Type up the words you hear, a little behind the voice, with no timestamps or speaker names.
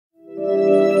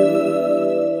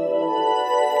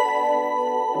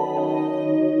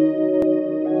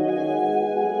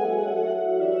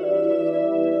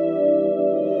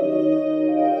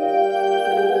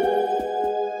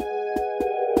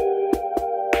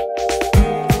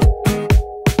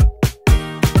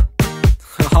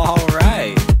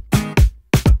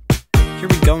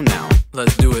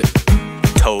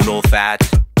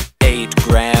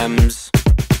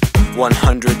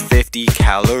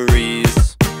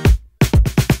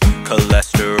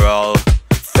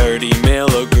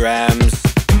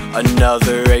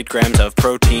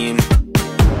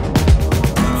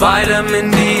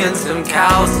vitamin D and some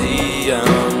calcium,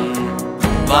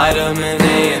 vitamin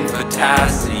A and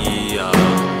potassium.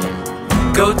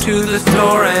 Go to the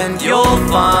store and you'll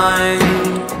find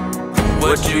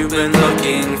what you've been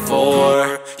looking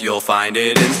for. You'll find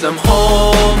it in some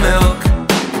whole milk,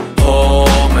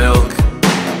 whole milk.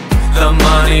 The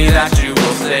money that you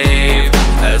will save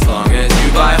as long as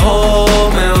you buy whole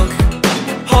milk,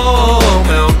 whole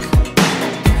milk.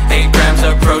 8 grams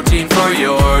of protein for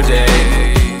your day.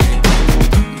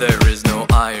 There is no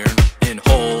iron in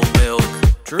whole milk.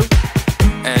 True.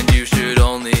 And you should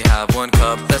only have 1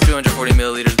 cup. That's 240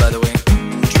 milliliters, by the way.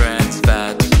 Trans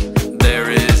fat, there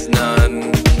is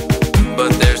none, but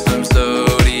there's some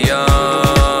sodium.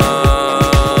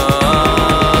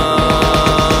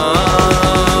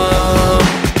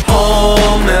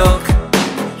 Whole milk,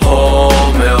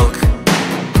 whole milk.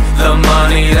 The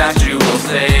money that you will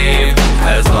save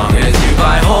as long as you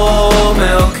buy whole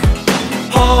milk,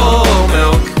 whole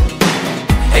milk.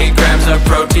 8 grams of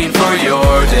protein for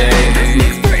your day.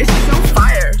 This mixer is so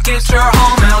fire. Get your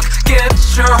whole milk, get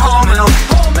your whole milk,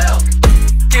 whole milk.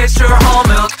 Get your whole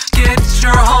milk, get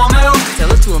your whole milk.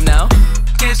 Tell it to him now.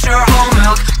 Get your whole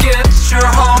milk, get your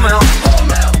whole milk, whole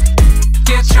milk.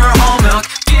 Get your whole milk,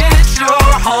 get your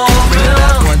whole Bring it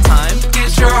back milk. one time.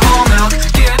 Get your whole milk,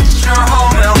 get your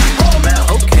whole milk, whole milk.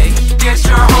 Okay, Get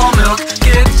your whole milk,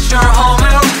 get your whole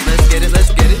milk. let's get it,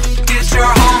 let's get it. Get your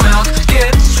whole milk,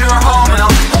 get your whole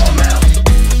milk, whole milk.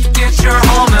 Get your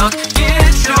whole milk,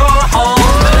 get your whole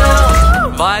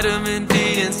milk. Vitamin D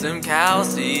and some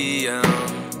calcium,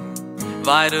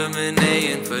 vitamin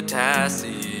A and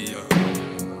potassium.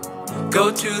 Go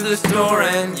to the store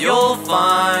and you'll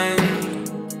find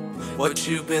what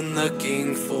you've been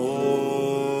looking for.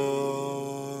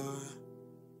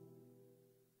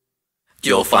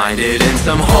 You'll find it in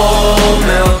some whole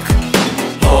milk,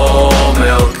 whole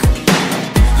milk.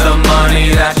 The money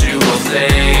that you will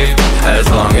save as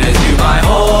long as you buy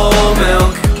whole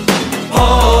milk,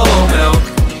 whole milk.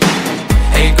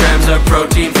 8 grams of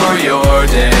protein for your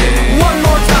day. One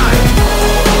more time.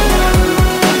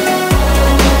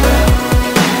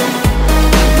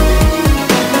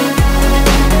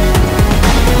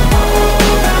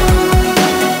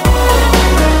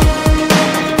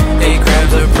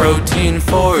 Protein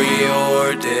for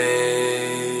your day.